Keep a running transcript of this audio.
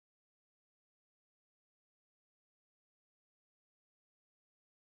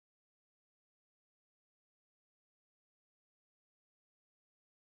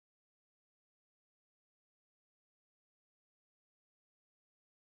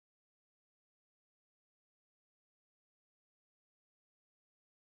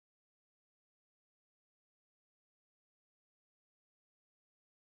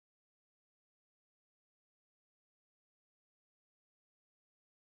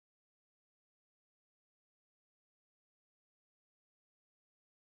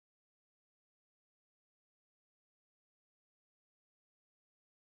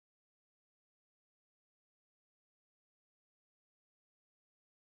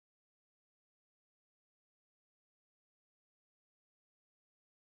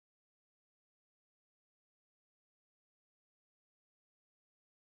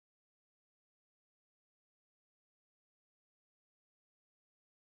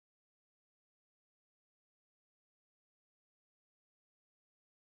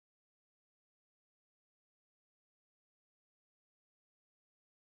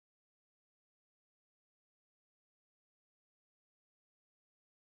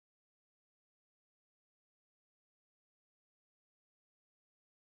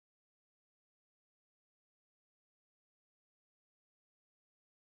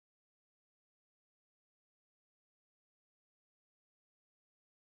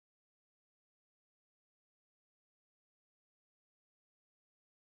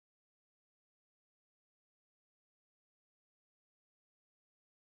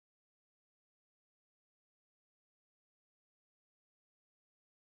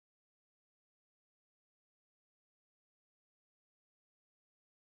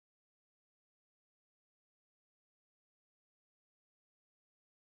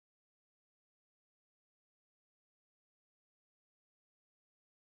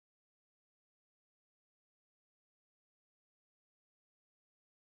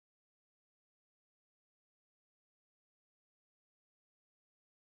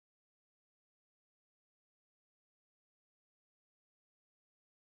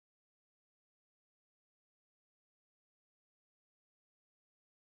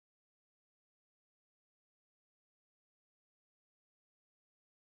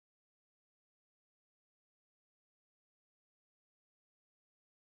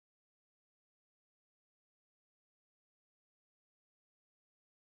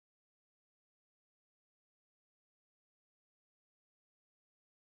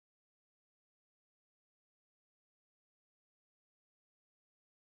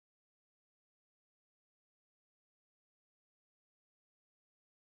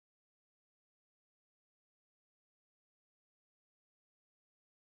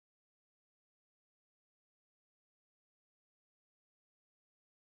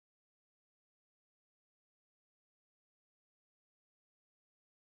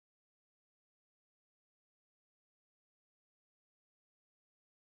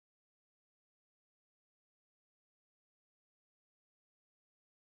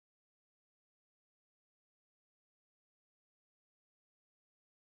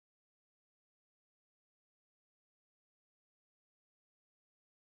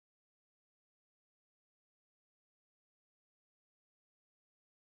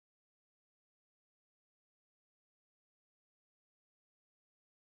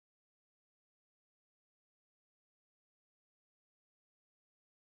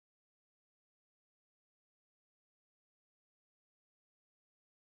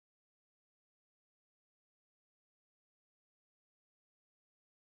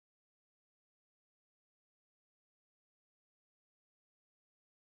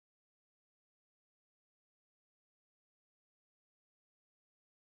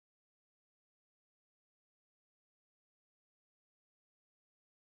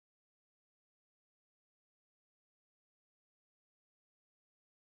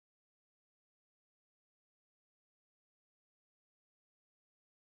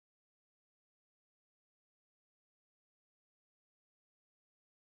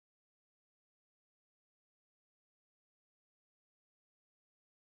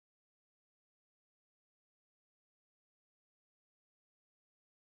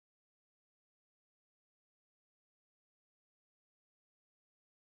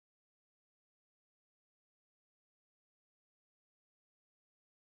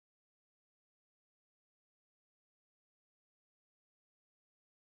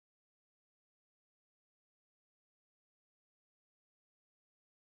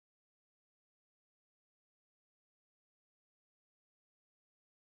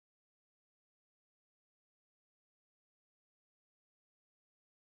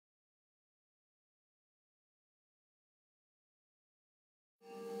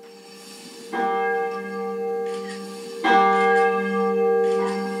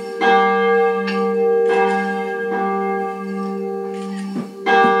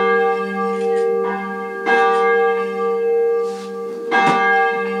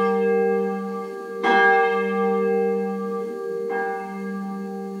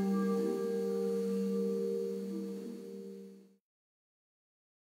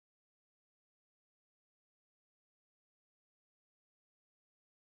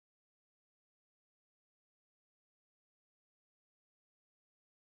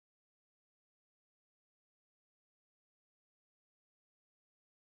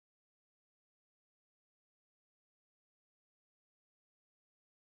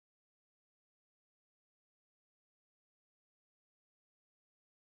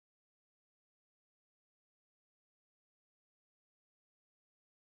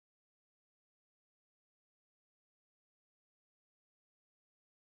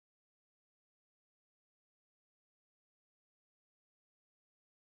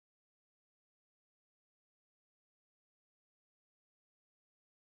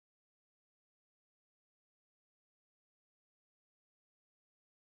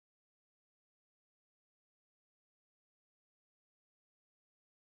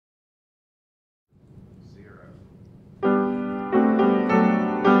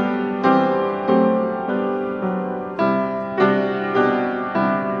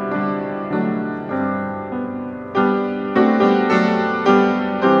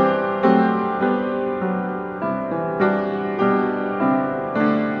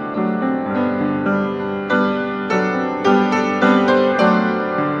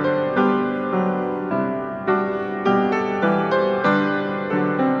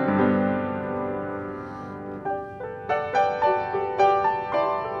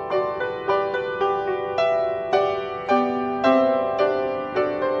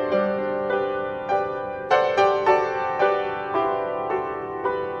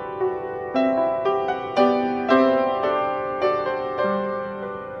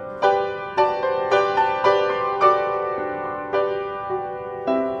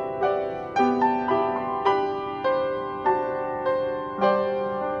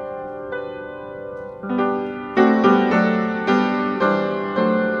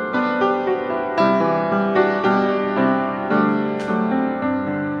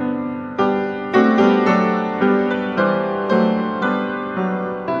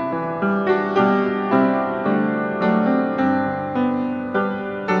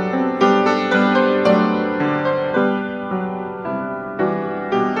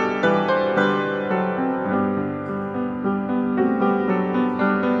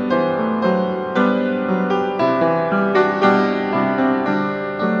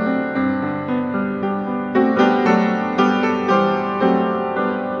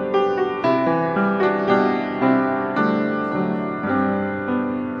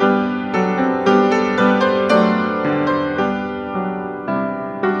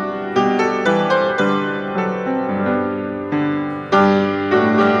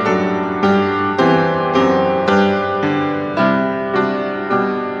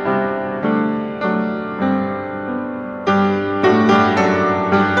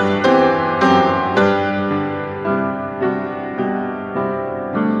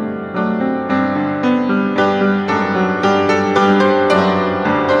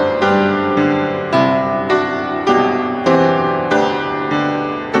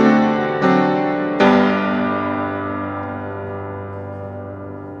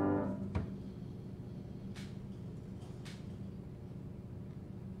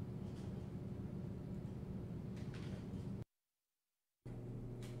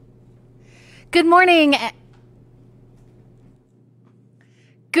Good morning.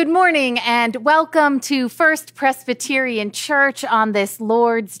 Good morning and welcome to First Presbyterian Church on this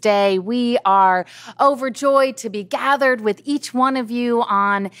Lord's Day. We are overjoyed to be gathered with each one of you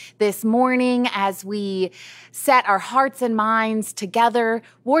on this morning as we set our hearts and minds together,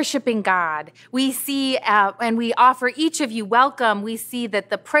 worshiping God. We see, and we offer each of you welcome. We see that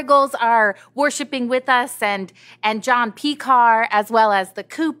the Priggles are worshiping with us, and John Picar, as well as the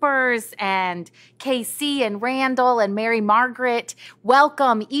Coopers and KC and Randall and Mary Margaret.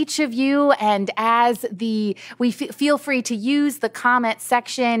 Welcome each of you, and feel free to use the comment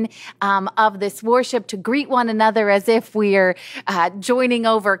section of this worship to greet one another as if we're joining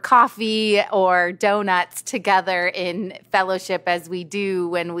over coffee or donuts together in fellowship as we do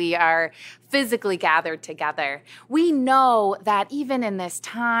when we are physically gathered together. We know that even in this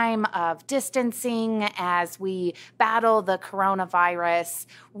time of distancing as we battle the coronavirus,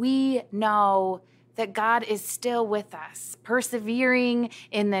 we know that God is still with us, persevering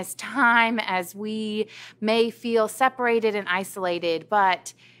in this time as we may feel separated and isolated,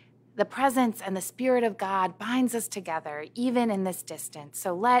 but the presence and the Spirit of God binds us together, even in this distance.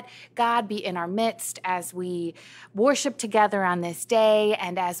 So let God be in our midst as we worship together on this day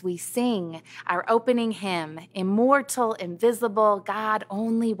and as we sing our opening hymn, Immortal, Invisible, God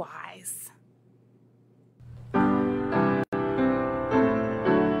Only Wise.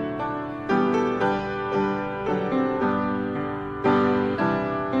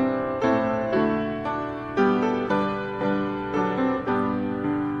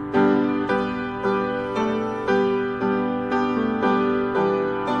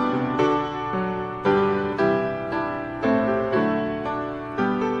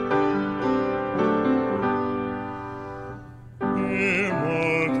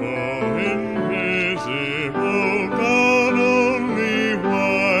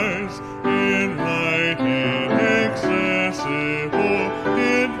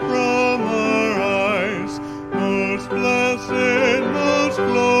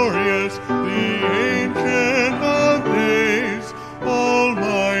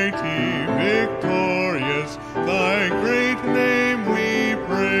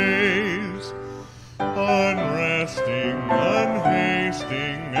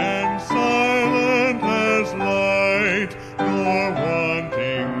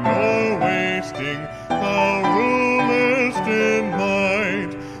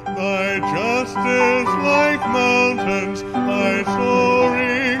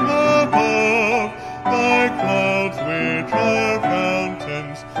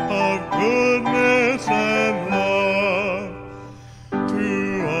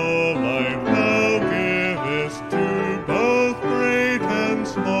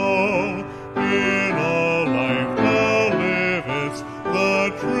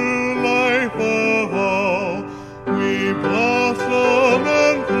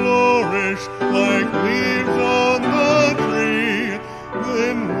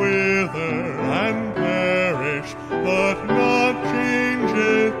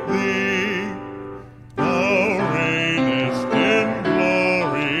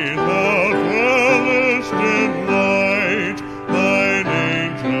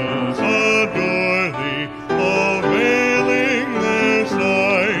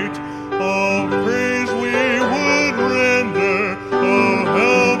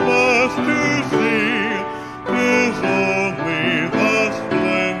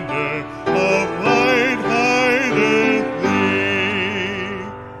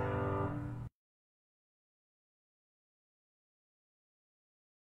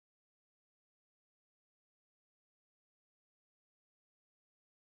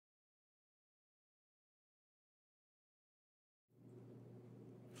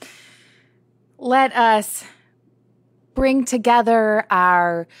 Let us bring together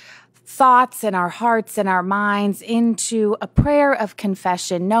our thoughts and our hearts and our minds into a prayer of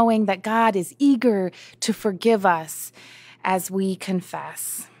confession, knowing that God is eager to forgive us as we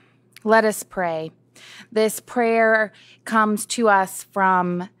confess. Let us pray. This prayer comes to us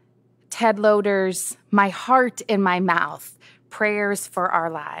from Ted Loder's My Heart in My Mouth, Prayers for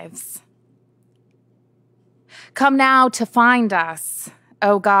Our Lives. Come now to find us,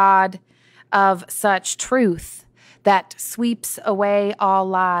 O God, of such truth that sweeps away all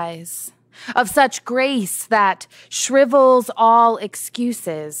lies, of such grace that shrivels all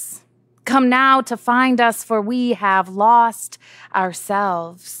excuses. Come now to find us, for we have lost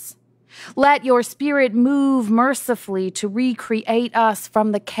ourselves. Let your Spirit move mercifully to recreate us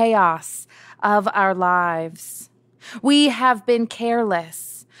from the chaos of our lives. We have been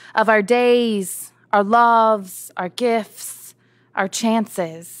careless of our days, our loves, our gifts, our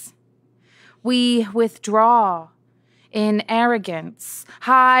chances. We withdraw in arrogance,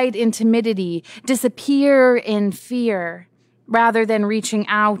 hide in timidity, disappear in fear, rather than reaching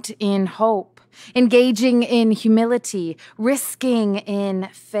out in hope, engaging in humility, risking in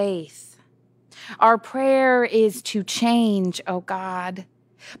faith. Our prayer is to change, O God,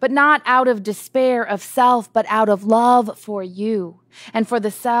 but not out of despair of self, but out of love for you and for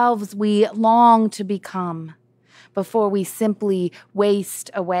the selves we long to become before we simply waste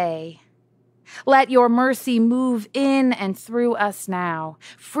away. Let your mercy move in and through us now,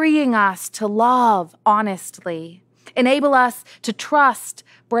 freeing us to love honestly, enable us to trust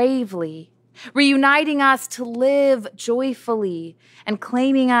bravely, reuniting us to live joyfully, and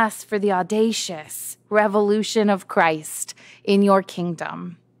claiming us for the audacious revolution of Christ in your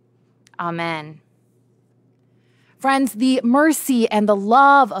kingdom. Amen. Friends, the mercy and the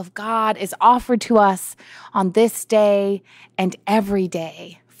love of God is offered to us on this day and every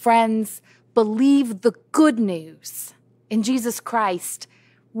day. Friends, believe the good news. In Jesus Christ,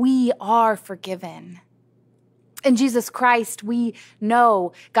 we are forgiven. In Jesus Christ, we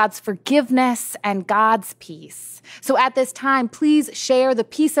know God's forgiveness and God's peace. So at this time, please share the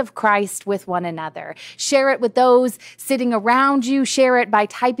peace of Christ with one another. Share it with those sitting around you. Share it by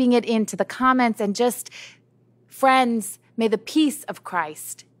typing it into the comments. And just, friends, may the peace of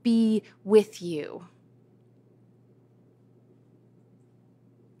Christ be with you.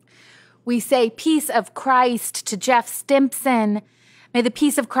 We say peace of Christ to Jeff Stimpson. May the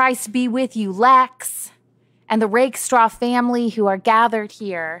peace of Christ be with you, Lex, and the Rakestraw family who are gathered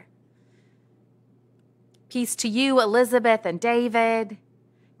here. Peace to you, Elizabeth and David,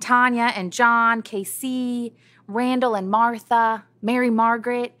 Tanya and John, KC, Randall and Martha, Mary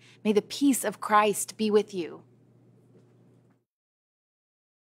Margaret. May the peace of Christ be with you.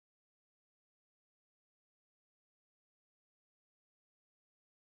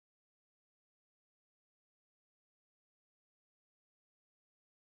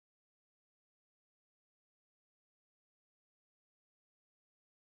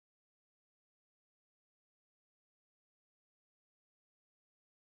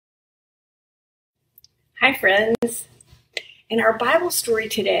 Hi, friends. In our Bible story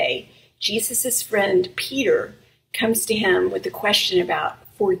today, Jesus' friend Peter comes to him with a question about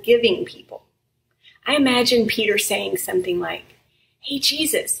forgiving people. I imagine Peter saying something like, "Hey,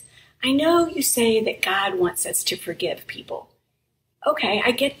 Jesus, I know you say that God wants us to forgive people. Okay, I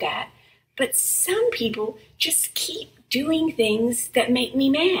get that. But some people just keep doing things that make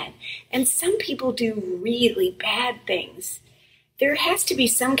me mad. And some people do really bad things. There has to be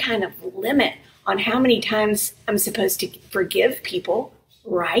some kind of limit on how many times I'm supposed to forgive people,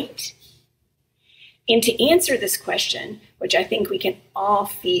 right?" And to answer this question, which I think we can all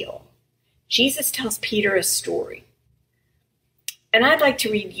feel, Jesus tells Peter a story. And I'd like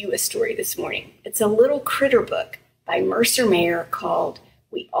to read you a story this morning. It's a little critter book by Mercer Mayer called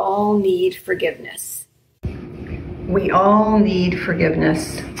We All Need Forgiveness. We all need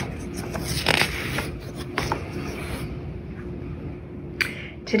forgiveness.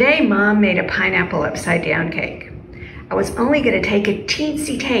 Today, Mom made a pineapple upside-down cake. I was only going to take a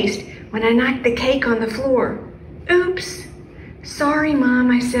teensy taste when I knocked the cake on the floor. Oops. Sorry, Mom,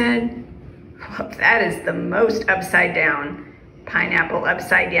 I said. Well, that is the most upside-down pineapple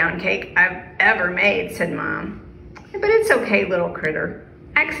upside-down cake I've ever made, said Mom. But it's okay, little critter.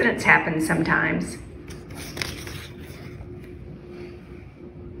 Accidents happen sometimes.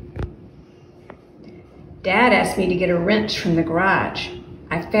 Dad asked me to get a wrench from the garage.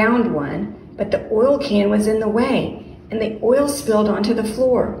 I found one, but the oil can was in the way, and the oil spilled onto the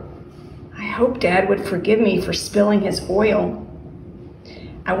floor. I hoped Dad would forgive me for spilling his oil.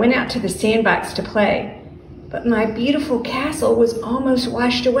 I went out to the sandbox to play, but my beautiful castle was almost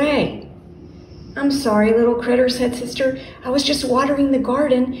washed away. I'm sorry, little critter, said Sister. I was just watering the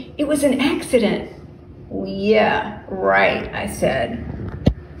garden. It was an accident. Well, yeah, right, I said.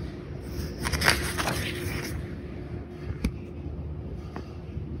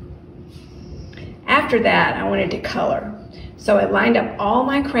 After that, I wanted to color, so I lined up all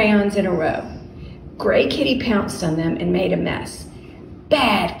my crayons in a row. Gray Kitty pounced on them and made a mess.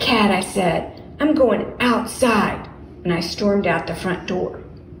 Bad cat, I said. I'm going outside, and I stormed out the front door.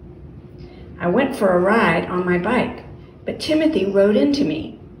 I went for a ride on my bike, but Timothy rode into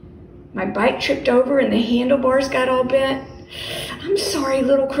me. My bike tripped over and the handlebars got all bent. I'm sorry,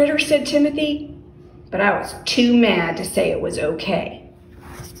 little critter, said Timothy, but I was too mad to say it was okay.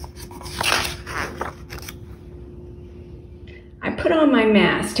 I put on my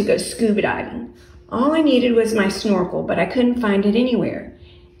mask to go scuba diving. All I needed was my snorkel, but I couldn't find it anywhere.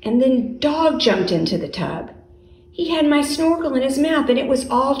 And then Dog jumped into the tub. He had my snorkel in his mouth and it was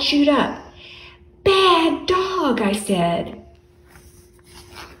all chewed up. "Bad dog," I said.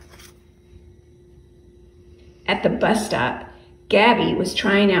 At the bus stop, Gabby was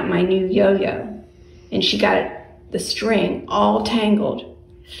trying out my new yo-yo, and she got the string all tangled.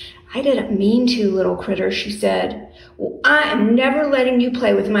 "I didn't mean to, little critter," she said. "Well, I am never letting you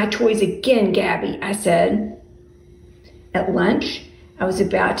play with my toys again, Gabby," I said. At lunch, I was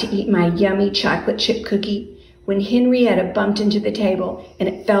about to eat my yummy chocolate chip cookie when Henrietta bumped into the table and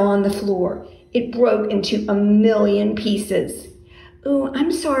it fell on the floor. It broke into a million pieces. "Oh,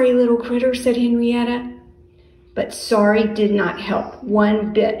 I'm sorry, little critter," said Henrietta. But sorry did not help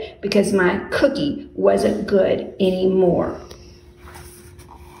one bit because my cookie wasn't good anymore.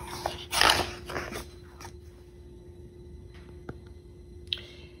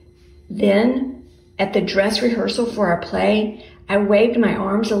 Then, at the dress rehearsal for our play, I waved my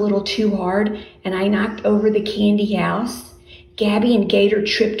arms a little too hard and I knocked over the candy house. Gabby and Gator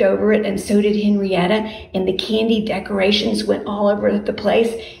tripped over it and so did Henrietta, and the candy decorations went all over the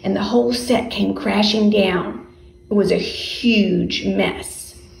place and the whole set came crashing down. It was a huge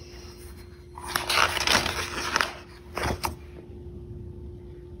mess.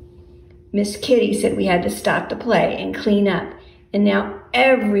 Miss Kitty said we had to stop the play and clean up. And now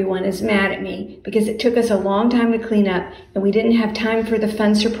everyone is mad at me because it took us a long time to clean up and we didn't have time for the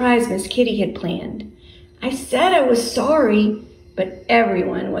fun surprise Miss Kitty had planned. I said I was sorry, but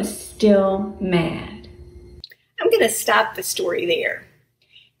everyone was still mad. I'm going to stop the story there.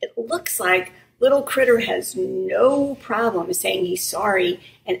 It looks like little critter has no problem saying he's sorry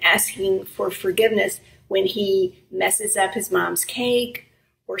and asking for forgiveness when he messes up his mom's cake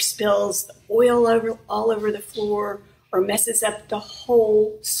or spills oil all over the floor or messes up the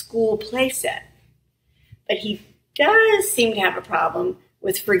whole school playset. But he does seem to have a problem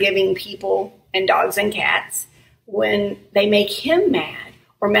with forgiving people and dogs and cats when they make him mad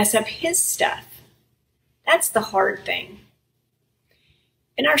or mess up his stuff. That's the hard thing.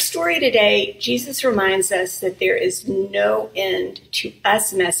 In our story today, Jesus reminds us that there is no end to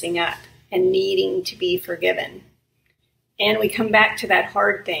us messing up and needing to be forgiven. And we come back to that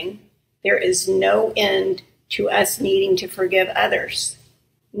hard thing. There is no end to us needing to forgive others.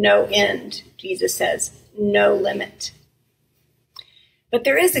 No end, Jesus says, no limit. But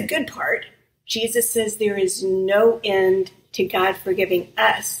there is a good part. Jesus says there is no end to God forgiving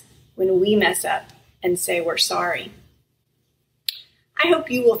us when we mess up and say we're sorry. I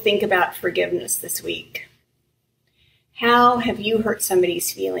hope you will think about forgiveness this week. How have you hurt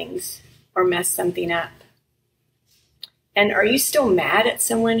somebody's feelings or messed something up? And are you still mad at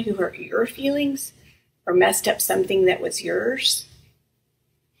someone who hurt your feelings or messed up something that was yours?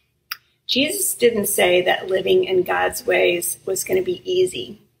 Jesus didn't say that living in God's ways was going to be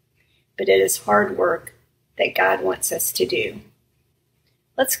easy, but it is hard work that God wants us to do.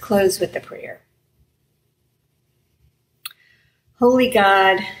 Let's close with the prayer. Holy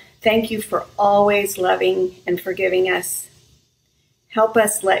God, thank you for always loving and forgiving us. Help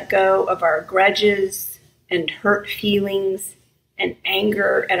us let go of our grudges and hurt feelings and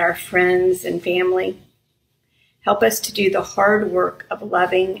anger at our friends and family. Help us to do the hard work of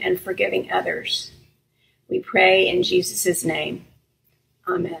loving and forgiving others. We pray in Jesus' name.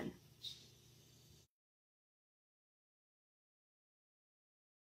 Amen.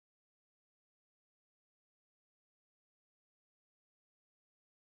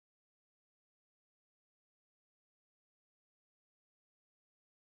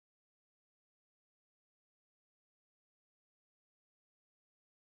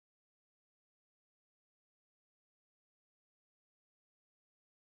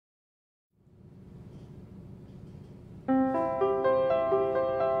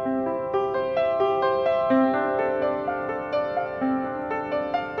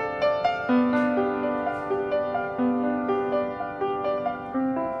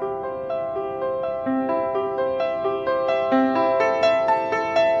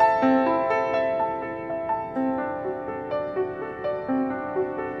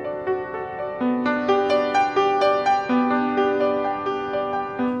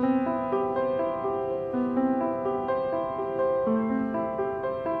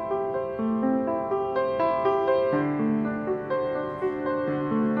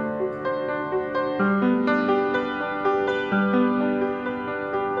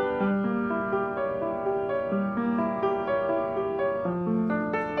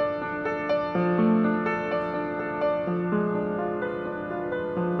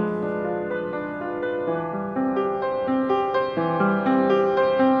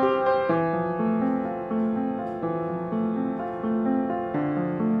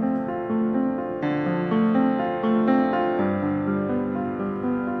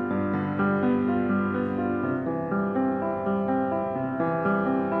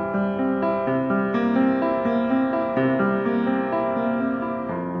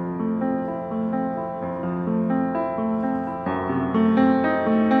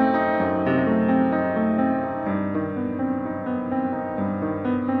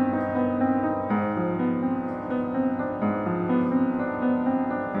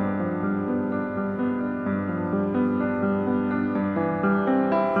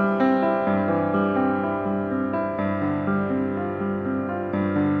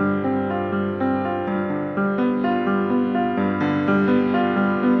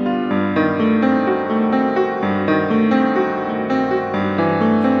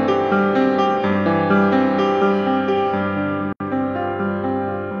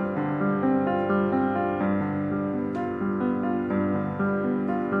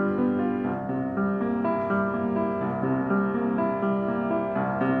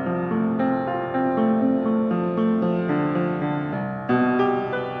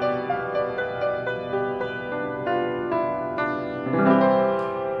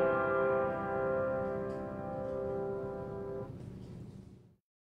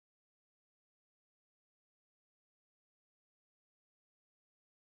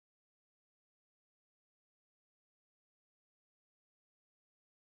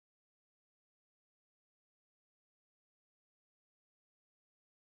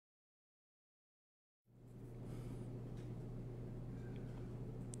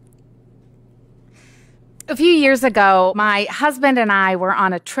 A few years ago, my husband and I were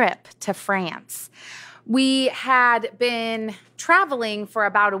on a trip to France. We had been traveling for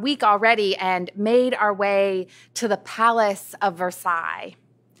about a week already and made our way to the Palace of Versailles.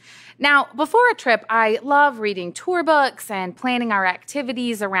 Now, before a trip, I love reading tour books and planning our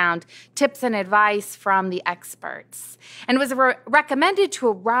activities around tips and advice from the experts. And it was recommended to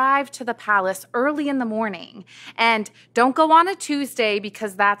arrive to the palace early in the morning. And don't go on a Tuesday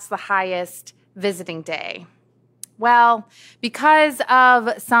because that's the highest visiting day. Well, because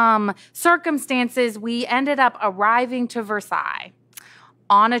of some circumstances, we ended up arriving to Versailles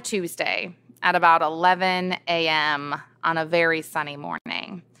on a Tuesday at about 11 a.m. on a very sunny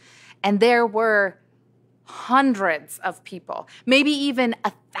morning. And there were hundreds of people, maybe even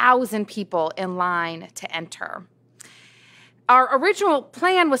 1,000 people in line to enter. Our original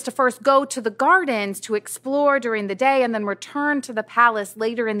plan was to first go to the gardens to explore during the day and then return to the palace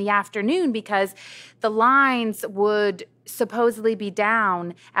later in the afternoon because the lines would supposedly be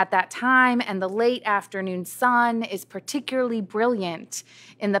down at that time and the late afternoon sun is particularly brilliant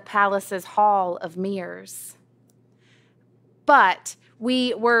in the palace's Hall of Mirrors. But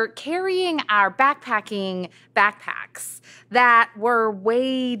we were carrying our backpacks that were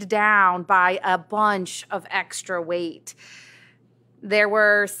weighed down by a bunch of extra weight. There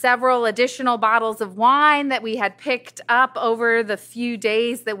were several additional bottles of wine that we had picked up over the few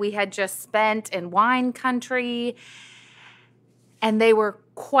days that we had just spent in wine country, and they were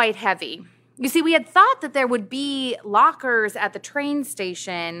quite heavy. You see, we had thought that there would be lockers at the train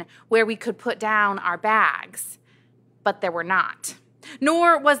station where we could put down our bags, but there were not.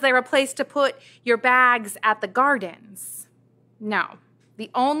 Nor was there a place to put your bags at the gardens. No,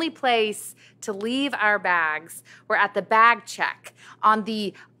 the only place to leave our bags were at the bag check on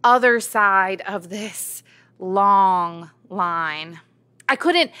the other side of this long line. I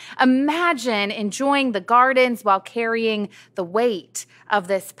couldn't imagine enjoying the gardens while carrying the weight of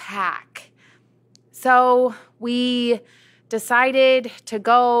this pack. So we decided to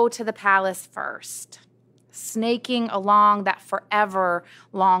go to the palace first, snaking along that forever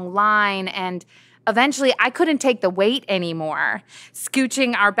long line, and eventually I couldn't take the weight anymore,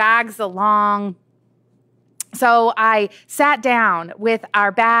 scooching our bags along. So I sat down with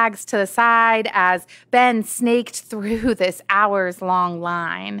our bags to the side as Ben snaked through this hours-long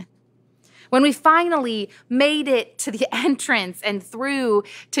line. When we finally made it to the entrance and through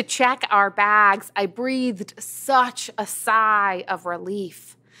to check our bags, I breathed such a sigh of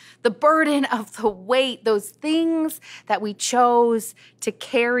relief. The burden of the weight, those things that we chose to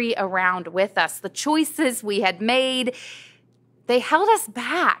carry around with us, the choices we had made, they held us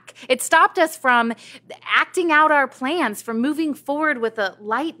back. It stopped us from acting out our plans, from moving forward with a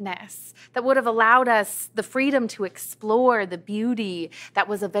lightness that would have allowed us the freedom to explore the beauty that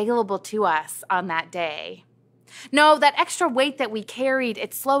was available to us on that day. No, that extra weight that we carried,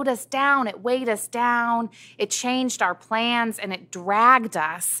 it slowed us down, it weighed us down, it changed our plans, and it dragged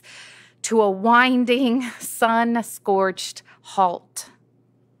us to a winding, sun-scorched halt.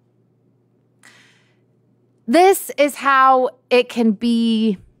 This is how it can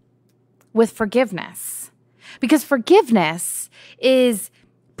be with forgiveness, because forgiveness is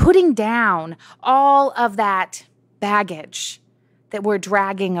putting down all of that baggage that we're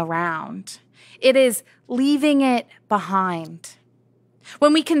dragging around. It is leaving it behind.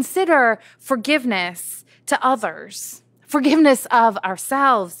 When we consider forgiveness to others, forgiveness of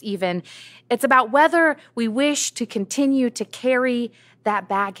ourselves even, it's about whether we wish to continue to carry that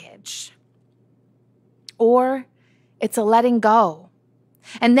baggage, or it's a letting go.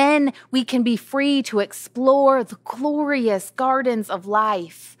 And then we can be free to explore the glorious gardens of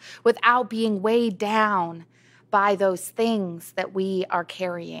life without being weighed down by those things that we are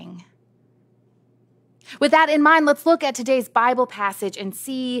carrying. With that in mind, let's look at today's Bible passage and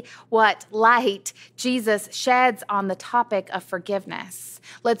see what light Jesus sheds on the topic of forgiveness.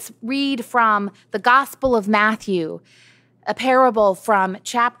 Let's read from the Gospel of Matthew, a parable from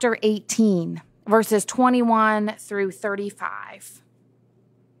chapter 18, verses 21 through 35.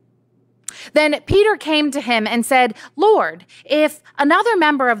 Then Peter came to him and said, "Lord, if another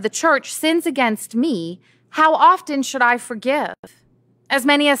member of the church sins against me, how often should I forgive? As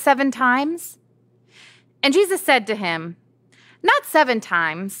many as 7 times?" And Jesus said to him, "Not 7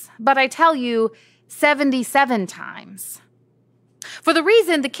 times, but I tell you, 77 times. For this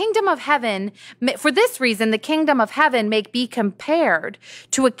reason, the kingdom of heaven may be compared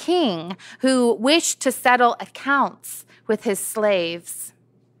to a king who wished to settle accounts with his slaves.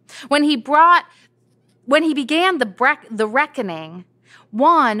 When he began the reckoning,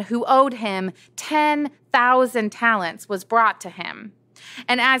 one who owed him 10,000 talents was brought to him.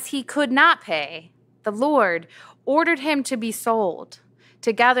 And as he could not pay, the Lord ordered him to be sold,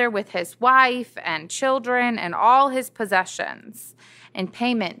 together with his wife and children and all his possessions, and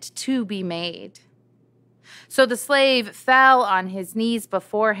payment to be made. So the slave fell on his knees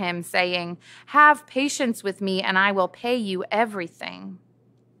before him, saying, "Have patience with me, and I will pay you everything."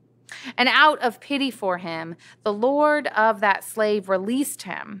 And out of pity for him, the Lord of that slave released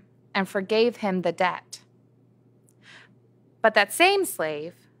him and forgave him the debt. But that same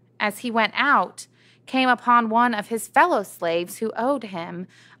slave, as he went out, came upon one of his fellow slaves who owed him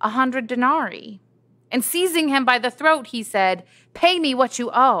 100 denarii. And seizing him by the throat, he said, "Pay me what you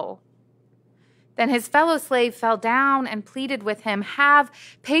owe." Then his fellow slave fell down and pleaded with him, "Have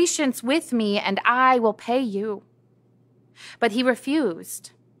patience with me, and I will pay you." But he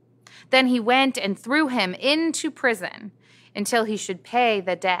refused. Then he went and threw him into prison until he should pay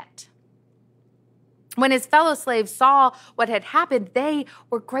the debt. When his fellow slaves saw what had happened, they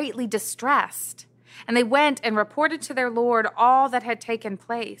were greatly distressed, and they went and reported to their lord all that had taken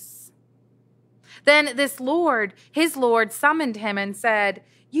place. Then his lord summoned him and said,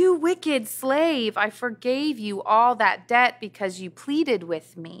 "You wicked slave, I forgave you all that debt because you pleaded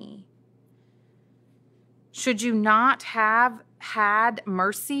with me. Should you not have had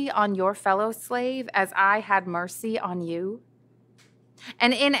mercy on your fellow slave as I had mercy on you?"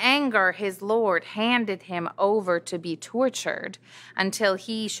 And in anger, his lord handed him over to be tortured until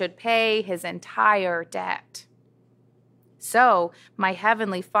he should pay his entire debt. So my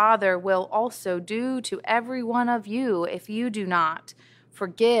heavenly Father will also do to every one of you if you do not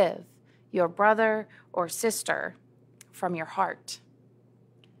forgive your brother or sister from your heart.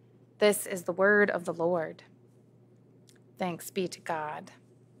 This is the word of the Lord. Thanks be to God.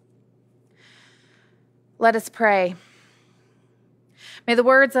 Let us pray. May the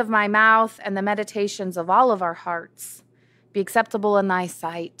words of my mouth and the meditations of all of our hearts be acceptable in thy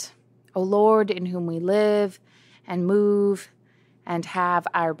sight, O Lord, in whom we live and move and have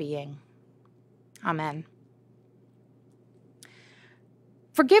our being. Amen.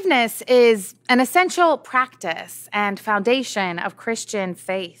 Forgiveness is an essential practice and foundation of Christian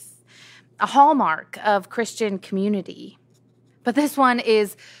faith, a hallmark of Christian community. But this one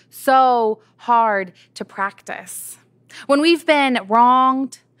is so hard to practice. When we've been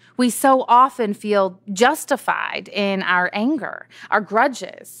wronged, we so often feel justified in our anger, our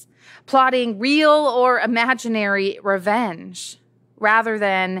grudges, plotting real or imaginary revenge, rather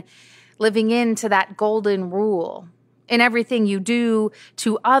than living into that golden rule. In everything you do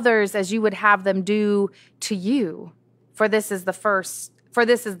to others as you would have them do to you. For this is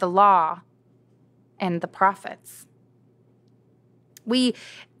the law and the prophets. We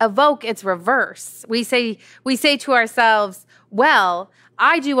evoke its reverse. We say to ourselves, "Well,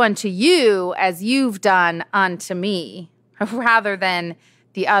 I do unto you as you've done unto me," rather than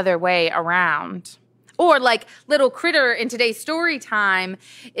the other way around. Or like little critter in today's story time,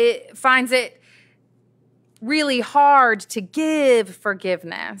 it finds it really hard to give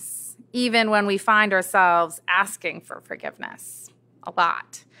forgiveness, even when we find ourselves asking for forgiveness a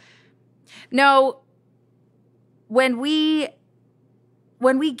lot. No, when we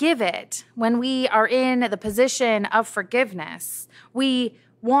give it, when we are in the position of forgiveness, we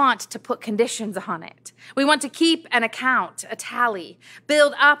want to put conditions on it. We want to keep an account, a tally,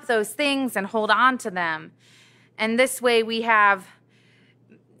 build up those things and hold on to them. And this way we have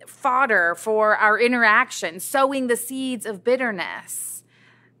fodder for our interaction, sowing the seeds of bitterness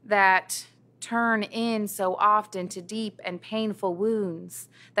that turn in so often to deep and painful wounds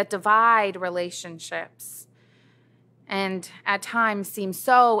that divide relationships and at times seem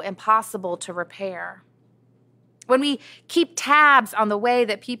so impossible to repair. When we keep tabs on the way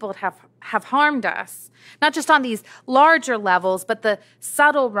that people have harmed us, not just on these larger levels, but the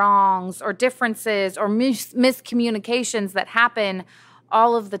subtle wrongs or differences or miscommunications that happen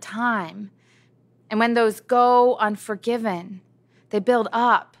all of the time. And when those go unforgiven, they build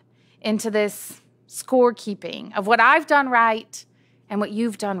up into this scorekeeping of what I've done right and what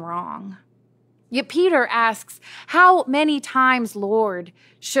you've done wrong. Yet Peter asks, "How many times, Lord,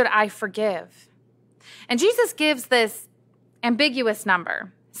 should I forgive?" And Jesus gives this ambiguous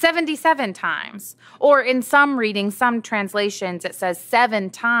number, 77 times. Or in some readings, some translations, it says 7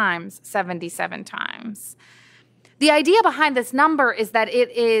 times, 77 times. The idea behind this number is that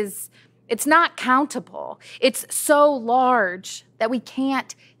it's not countable. It's so large that we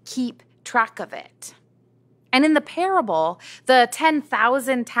can't keep track of it. And in the parable, the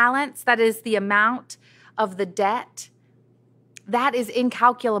 10,000 talents, that is the amount of the debt, that is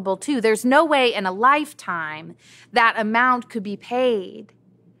incalculable too. There's no way in a lifetime that amount could be paid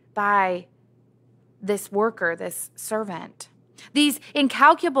by this worker, this servant. These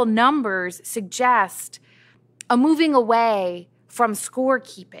incalculable numbers suggest a moving away from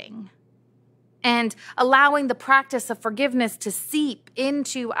scorekeeping and allowing the practice of forgiveness to seep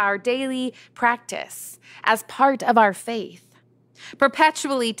into our daily practice as part of our faith,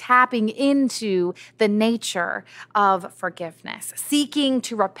 perpetually tapping into the nature of forgiveness, seeking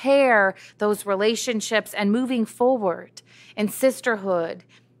to repair those relationships and moving forward in sisterhood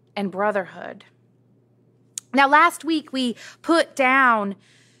and brotherhood. Now, last week we put down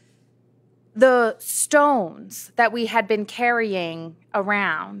the stones that we had been carrying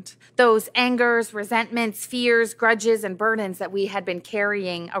around, those angers, resentments, fears, grudges, and burdens that we had been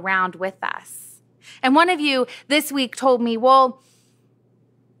carrying around with us. And one of you this week told me, well,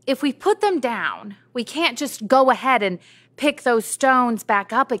 if we put them down, we can't just go ahead and pick those stones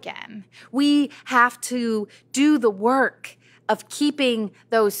back up again. We have to do the work of keeping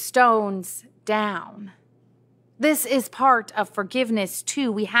those stones down. This is part of forgiveness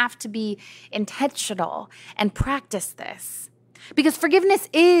too. We have to be intentional and practice this, because forgiveness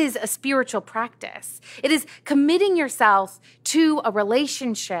is a spiritual practice. It is committing yourself to a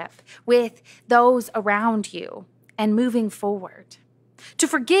relationship with those around you and moving forward. To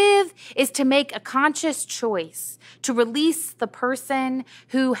forgive is to make a conscious choice to release the person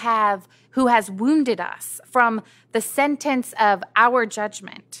who has wounded us from the sentence of our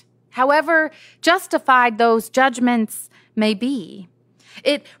judgment, however justified those judgments may be.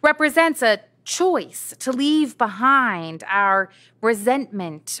 It represents a choice to leave behind our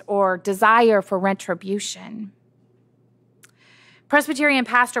resentment or desire for retribution. Presbyterian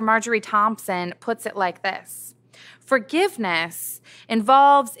pastor Marjorie Thompson puts it like this: forgiveness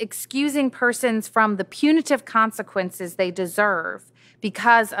involves excusing persons from the punitive consequences they deserve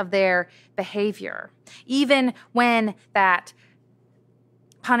because of their behavior, even when that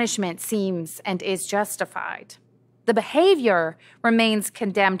punishment seems and is justified. The behavior remains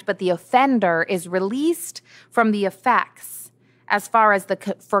condemned, but the offender is released from the effects as far as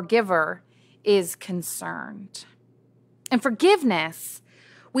the forgiver is concerned. In forgiveness,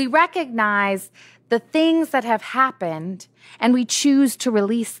 we recognize the things that have happened and we choose to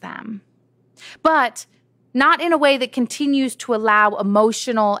release them, but not in a way that continues to allow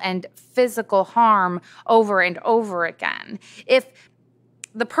emotional and physical harm over and over again. If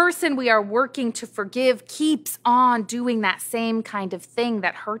the person we are working to forgive keeps on doing that same kind of thing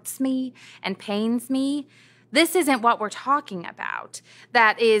that hurts me and pains me, this isn't what we're talking about.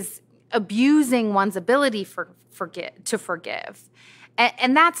 That is abusing one's ability to forgive.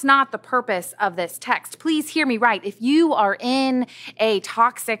 And that's not the purpose of this text. Please hear me right. If you are in a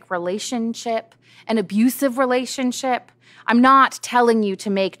toxic relationship, an abusive relationship, I'm not telling you to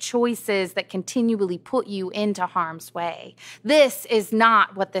make choices that continually put you into harm's way. This is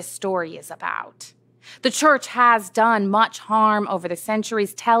not what this story is about. The church has done much harm over the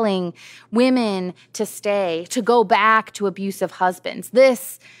centuries, telling women to stay, to go back to abusive husbands.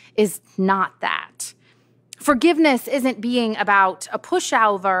 This is not that. Forgiveness isn't about being a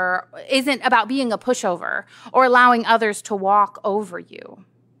pushover or allowing others to walk over you.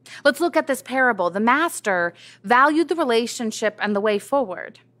 Let's look at this parable. The master valued the relationship and the way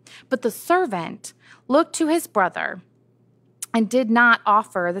forward, but the servant looked to his brother and did not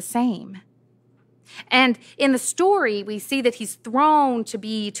offer the same. And in the story, we see that he's thrown to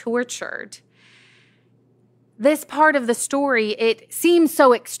be tortured. This part of the story, it seems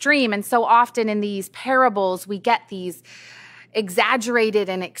so extreme, and so often in these parables, we get these exaggerated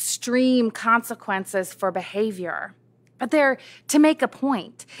and extreme consequences for behavior. But they're to make a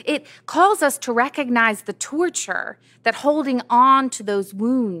point. It calls us to recognize the torture that holding on to those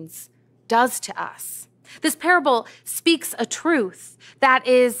wounds does to us. This parable speaks a truth that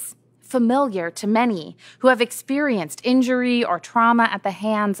is familiar to many who have experienced injury or trauma at the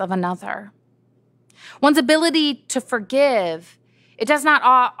hands of another. One's ability to forgive, it does not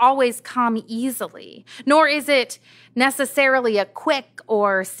always come easily, nor is it necessarily a quick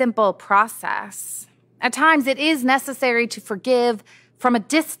or simple process. At times, it is necessary to forgive from a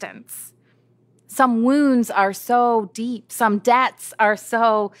distance. Some wounds are so deep, some debts are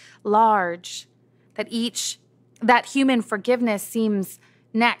so large that human forgiveness seems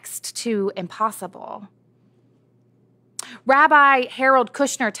next to impossible. Rabbi Harold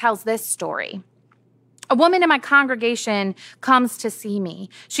Kushner tells this story. A woman in my congregation comes to see me.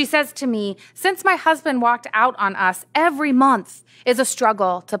 She says to me, "Since my husband walked out on us, every month is a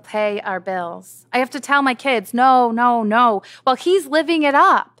struggle to pay our bills. I have to tell my kids, no, while he's living it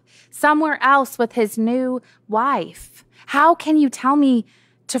up somewhere else with his new wife. How can you tell me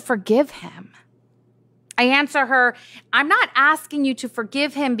to forgive him?" I answer her, "I'm not asking you to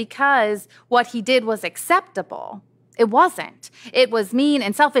forgive him because what he did was acceptable. It wasn't. It was mean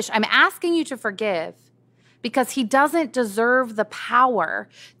and selfish. I'm asking you to forgive because he doesn't deserve the power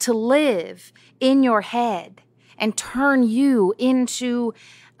to live in your head and turn you into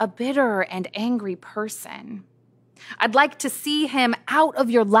a bitter and angry person. I'd like to see him out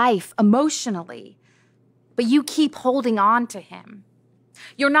of your life emotionally, but you keep holding on to him.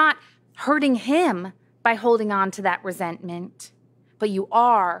 You're not hurting him by holding on to that resentment, but you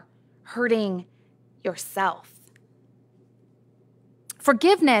are hurting yourself.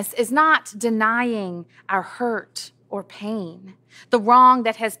 Forgiveness is not denying our hurt or pain, the wrong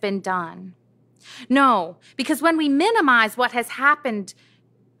that has been done. No, because when we minimize what has happened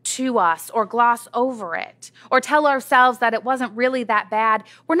to us or gloss over it or tell ourselves that it wasn't really that bad,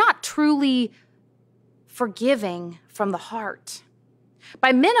 we're not truly forgiving from the heart.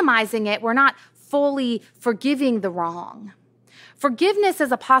 By minimizing it, we're not fully forgiving the wrong. Forgiveness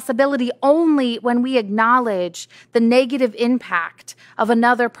is a possibility only when we acknowledge the negative impact of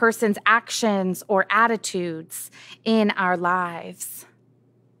another person's actions or attitudes in our lives.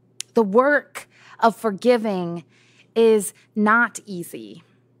 The work of forgiving is not easy.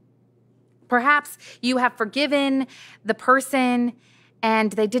 Perhaps you have forgiven the person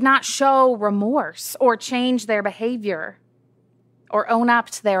and they did not show remorse or change their behavior or own up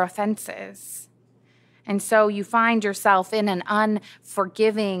to their offenses. And so you find yourself in an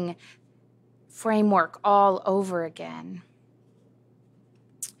unforgiving framework all over again.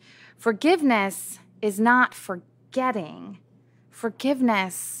 Forgiveness is not forgetting.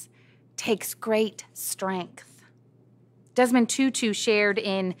 Forgiveness takes great strength. Desmond Tutu shared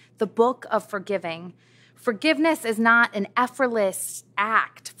in The Book of Forgiving, forgiveness is not an effortless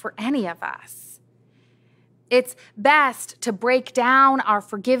act for any of us. It's best to break down our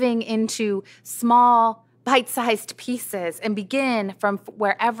forgiving into small, bite-sized pieces and begin from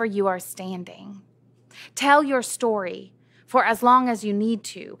wherever you are standing. Tell your story for as long as you need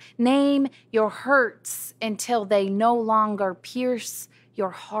to. Name your hurts until they no longer pierce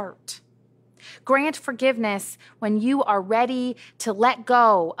your heart. Grant forgiveness when you are ready to let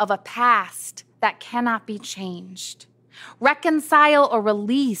go of a past that cannot be changed. Reconcile or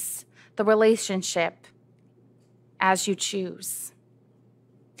release the relationship as you choose.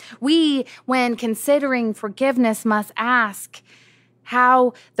 We, when considering forgiveness, must ask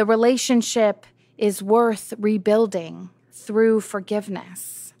how the relationship is worth rebuilding through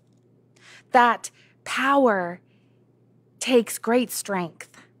forgiveness. That power takes great strength.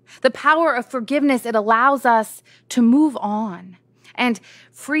 The power of forgiveness, it allows us to move on and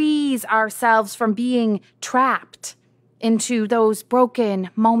frees ourselves from being trapped into those broken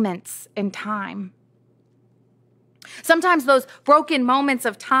moments in time. Sometimes those broken moments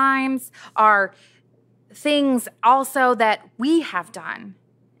of times are things also that we have done,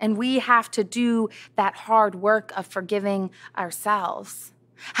 and we have to do that hard work of forgiving ourselves.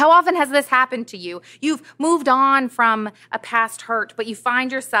 How often has this happened to you? You've moved on from a past hurt, but you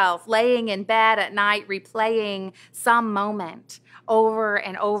find yourself laying in bed at night replaying some moment over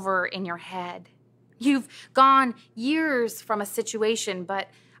and over in your head. You've gone years from a situation, but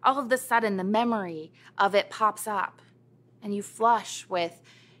all of a sudden the memory of it pops up and you flush with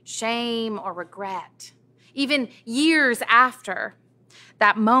shame or regret. Even years after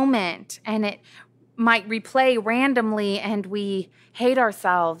that moment, and it might replay randomly and we hate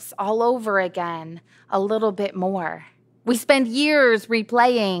ourselves all over again a little bit more. We spend years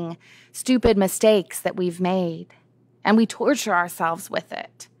replaying stupid mistakes that we've made, and we torture ourselves with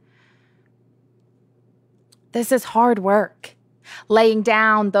it. This is hard work, laying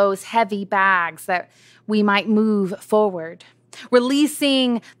down those heavy bags that we might move forward,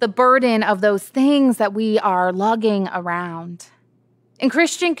 releasing the burden of those things that we are lugging around. In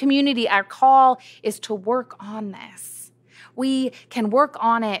Christian community, our call is to work on this. We can work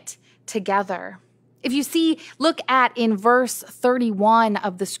on it together. If you look at in verse 31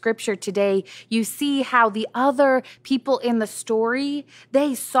 of the scripture today, you see how the other people in the story,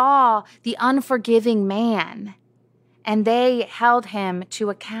 they saw the unforgiving man and they held him to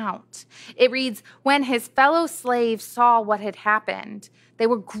account. It reads, when his fellow slaves saw what had happened, they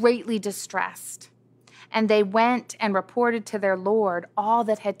were greatly distressed. And they went and reported to their Lord all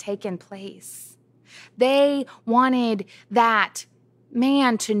that had taken place. They wanted that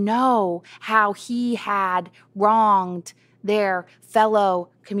man to know how he had wronged their fellow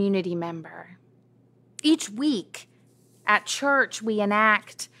community member. Each week at church, we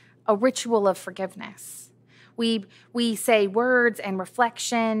enact a ritual of forgiveness. We say words and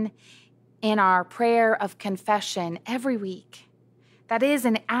reflection in our prayer of confession every week. That is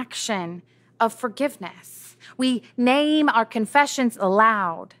an action of forgiveness. We name our confessions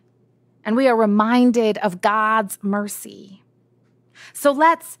aloud. and we are reminded of God's mercy. So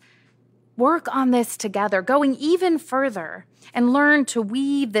let's work on this together, going even further, and learn to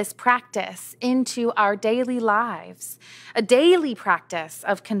weave this practice into our daily lives, a daily practice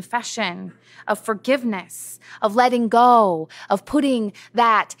of confession, of forgiveness, of letting go, of putting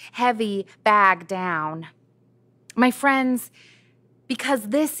that heavy bag down. My friends, because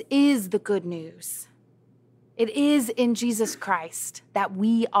this is the good news. It is in Jesus Christ that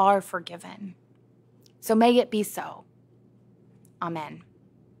we are forgiven. So may it be so. Amen.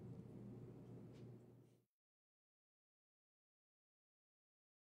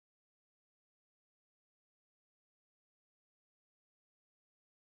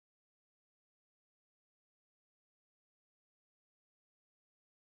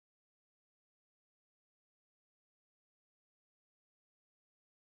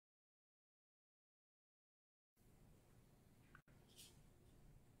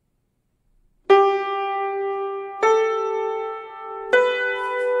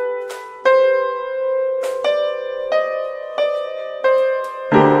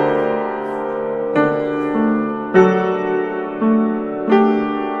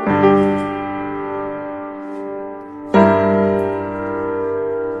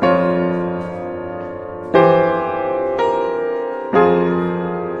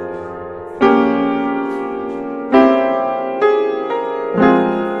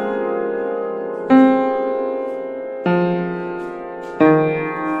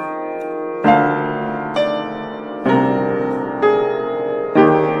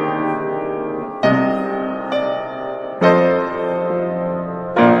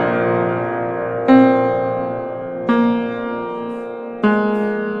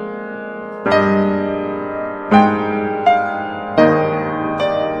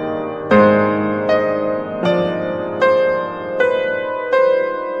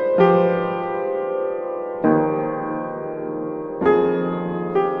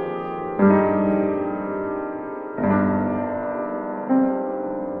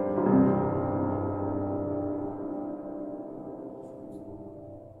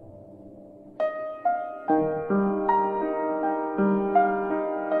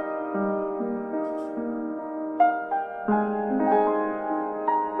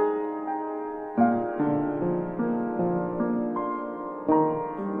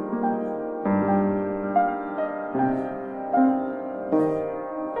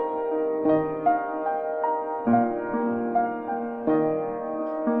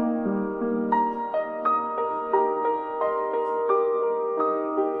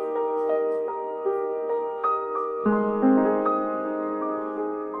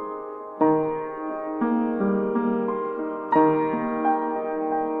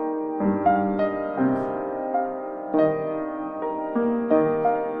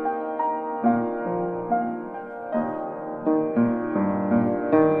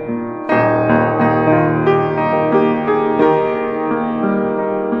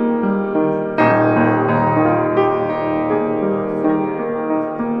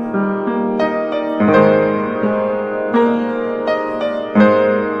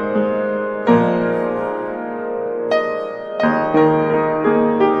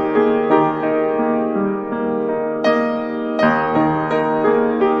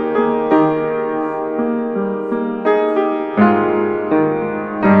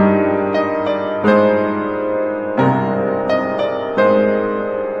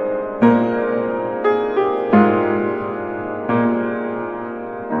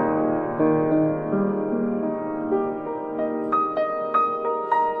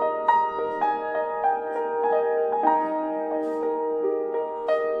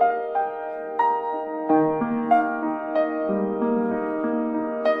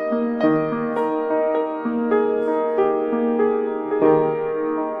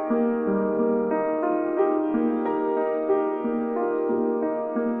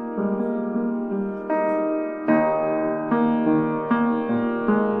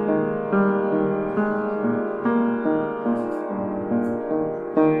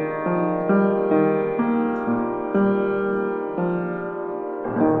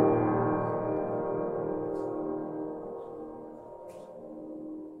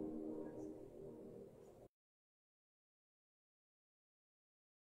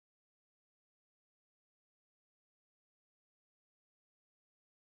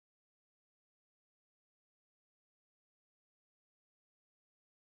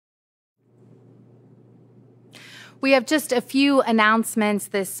 We have just a few announcements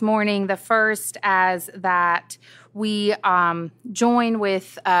this morning. The first, as that we join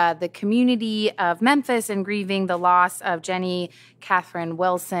with the community of Memphis in grieving the loss of Jenny Catherine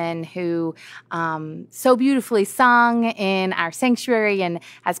Wilson, who so beautifully sung in our sanctuary and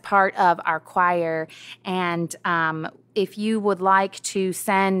as part of our choir. And if you would like to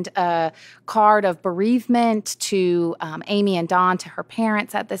send a card of bereavement to Amy and Dawn, to her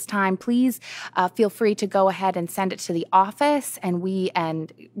parents at this time, please feel free to go ahead and send it to the office,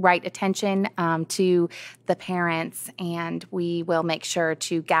 and write attention to the parents, and we will make sure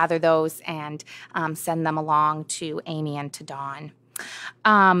to gather those and send them along to Amy and to Dawn.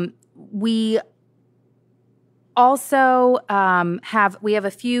 We also have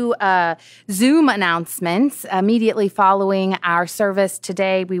a few Zoom announcements. Immediately following our service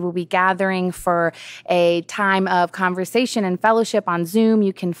today, we will be gathering for a time of conversation and fellowship on Zoom.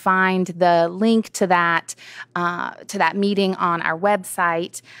 You can find the link to that meeting on our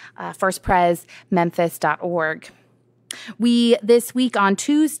website, firstpresmemphis.org. This week on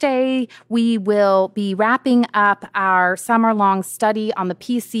Tuesday, we will be wrapping up our summer-long study on the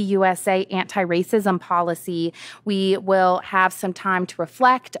PCUSA anti-racism policy. We will have some time to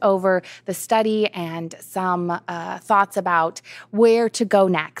reflect over the study and some thoughts about where to go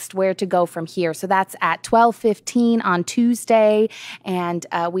next, where to go from here. So that's at 12:15 on Tuesday, and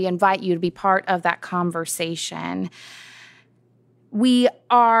we invite you to be part of that conversation. We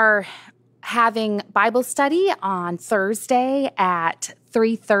are having Bible study on Thursday at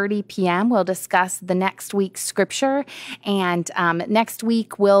 3:30 p.m. We'll discuss the next week's scripture, and this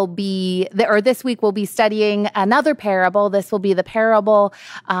week we'll be studying another parable. This will be the parable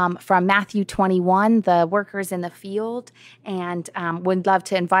from Matthew 21, the workers in the field, and would love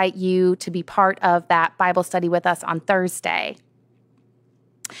to invite you to be part of that Bible study with us on Thursday.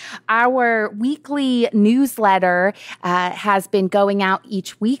 Our weekly newsletter has been going out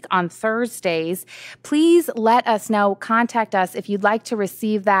each week on Thursdays. Please let us know, contact us if you'd like to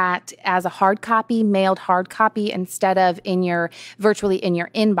receive that as a hard copy, mailed hard copy, instead of virtually in your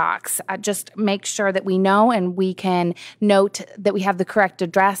inbox. Just make sure that we know, and we can note that we have the correct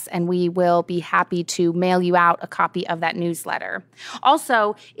address, and we will be happy to mail you out a copy of that newsletter.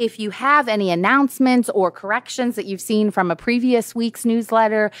 Also, if you have any announcements or corrections that you've seen from a previous week's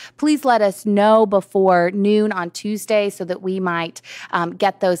newsletter, please let us know before noon on Tuesday so that we might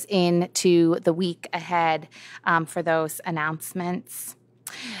get those into the week ahead for those announcements.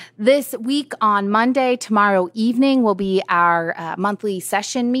 This week on Monday, tomorrow evening, will be our monthly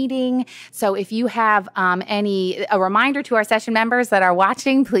session meeting. So if you have a reminder to our session members that are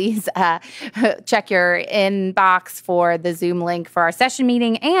watching, please check your inbox for the Zoom link for our session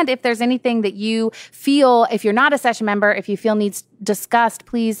meeting. And if there's anything that you feel, if you're not a session member, if you feel needs discussed,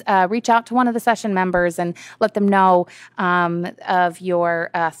 please reach out to one of the session members and let them know of your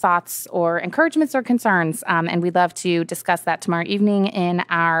thoughts or encouragements or concerns. And we'd love to discuss that tomorrow evening in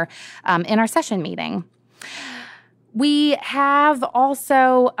our session meeting. We have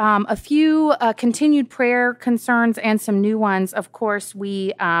also a few continued prayer concerns and some new ones. Of course,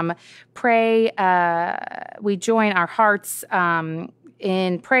 we pray, we join our hearts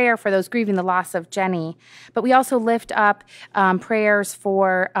in prayer for those grieving the loss of Jenny. But we also lift up prayers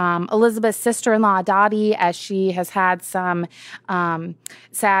for Elizabeth's sister-in-law, Dottie, as she has had some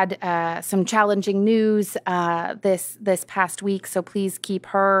some challenging news this past week. So please keep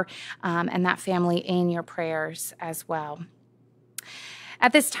her and that family in your prayers as well.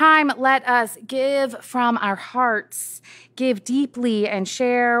 At this time, let us give from our hearts, give deeply, and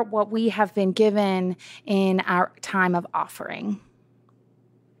share what we have been given in our time of offering.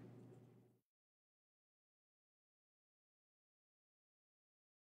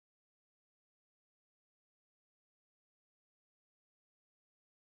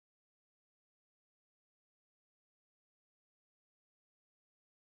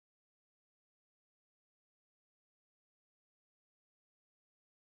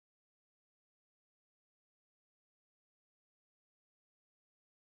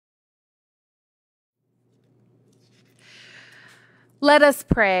 Let us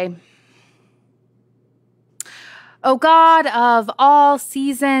pray. O God of all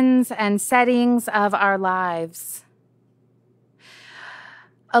seasons and settings of our lives,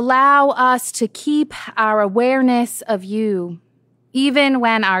 allow us to keep our awareness of you, even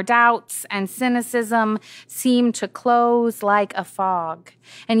when our doubts and cynicism seem to close like a fog,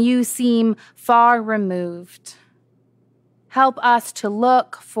 and you seem far removed. Help us to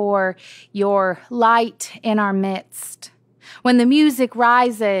look for your light in our midst. When the music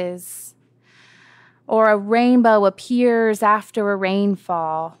rises, or a rainbow appears after a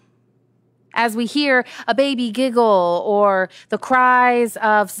rainfall, as we hear a baby giggle or the cries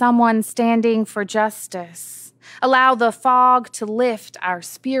of someone standing for justice, Allow the fog to lift our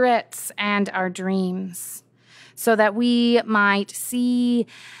spirits and our dreams so that we might see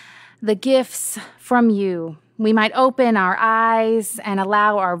the gifts from you. We might open our eyes and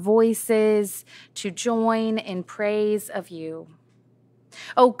allow our voices to join in praise of you.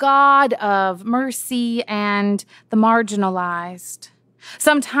 O God of mercy and the marginalized,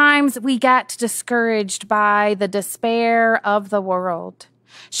 sometimes we get discouraged by the despair of the world,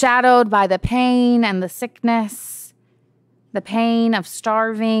 shadowed by the pain and the sickness, the pain of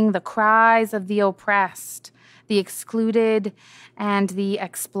starving, the cries of the oppressed, the excluded, and the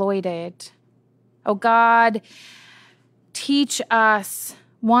exploited. O God, teach us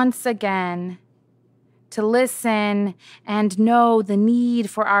once again to listen and know the need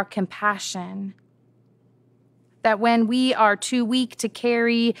for our compassion, that when we are too weak to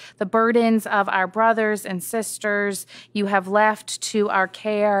carry the burdens of our brothers and sisters you have left to our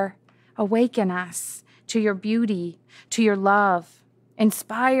care, awaken us to your beauty, to your love.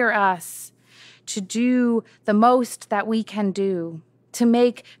 Inspire us to do the most that we can do, to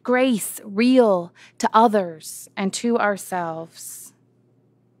make grace real to others and to ourselves.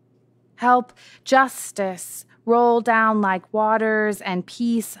 Help justice roll down like waters and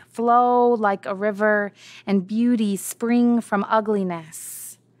peace flow like a river and beauty spring from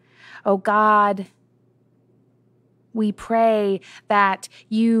ugliness. O God, we pray that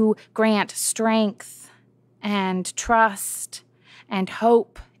you grant strength and trust and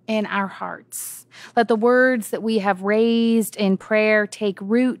hope in our hearts. Let the words that we have raised in prayer take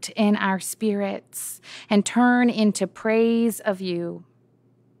root in our spirits and turn into praise of you.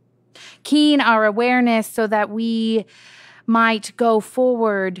 Keen our awareness so that we might go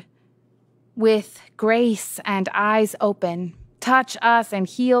forward with grace and eyes open. Touch us and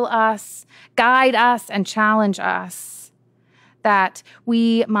heal us, guide us and challenge us, that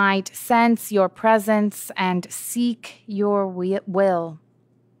we might sense your presence and seek your will.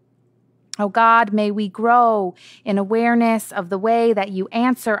 Oh God, may we grow in awareness of the way that you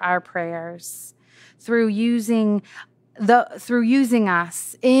answer our prayers through using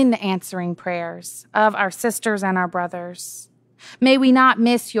us in answering prayers of our sisters and our brothers. May we not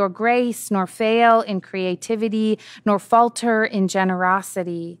miss your grace, nor fail in creativity, nor falter in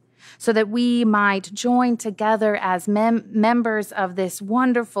generosity, so that we might join together as members of this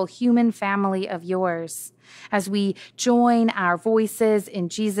wonderful human family of yours, as we join our voices in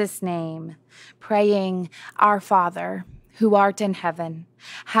Jesus' name, praying, Our Father, who art in heaven,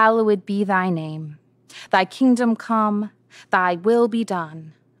 hallowed be thy name. Thy kingdom come, thy will be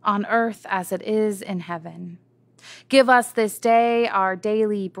done, on earth as it is in heaven. Give us this day our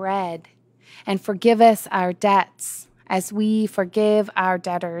daily bread, and forgive us our debts as we forgive our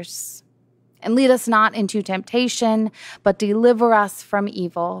debtors. And lead us not into temptation, but deliver us from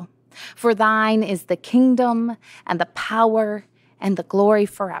evil. For thine is the kingdom and the power and the glory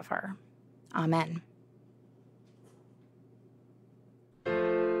forever. Amen.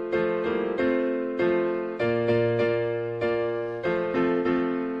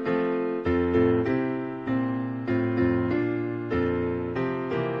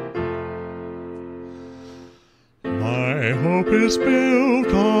 My hope is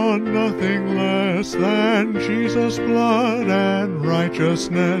built on nothing less than Jesus' blood and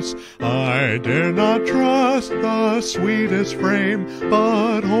righteousness. I dare not trust the sweetest frame,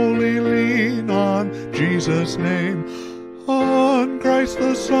 but wholly lean on Jesus' name. On Christ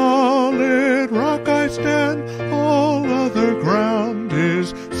the solid rock I stand, all other ground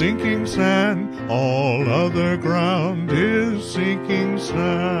is sinking sand, all other ground is sinking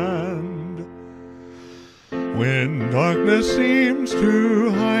sand. When darkness seems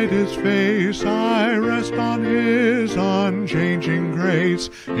to hide his face, I rest on his unchanging grace.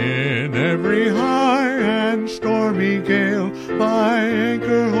 In every high and stormy gale, my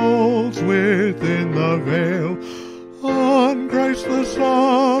anchor holds within the veil. On Christ the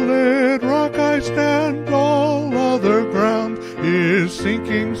solid rock I stand, all other ground is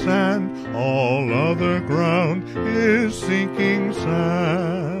sinking sand, all other ground is sinking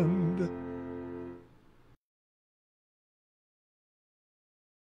sand.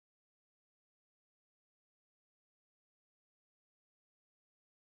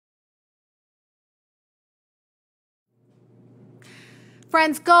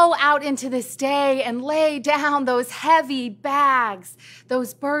 Friends, go out into this day and lay down those heavy bags,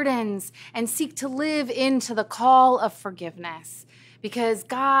 those burdens, and seek to live into the call of forgiveness, because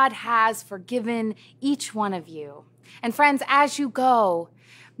God has forgiven each one of you. And friends, as you go,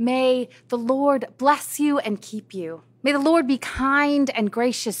 may the Lord bless you and keep you. May the Lord be kind and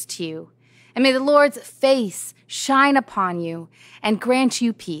gracious to you. And may the Lord's face shine upon you and grant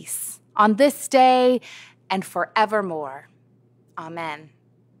you peace on this day and forevermore. Amen.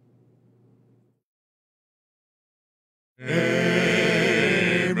 Amen.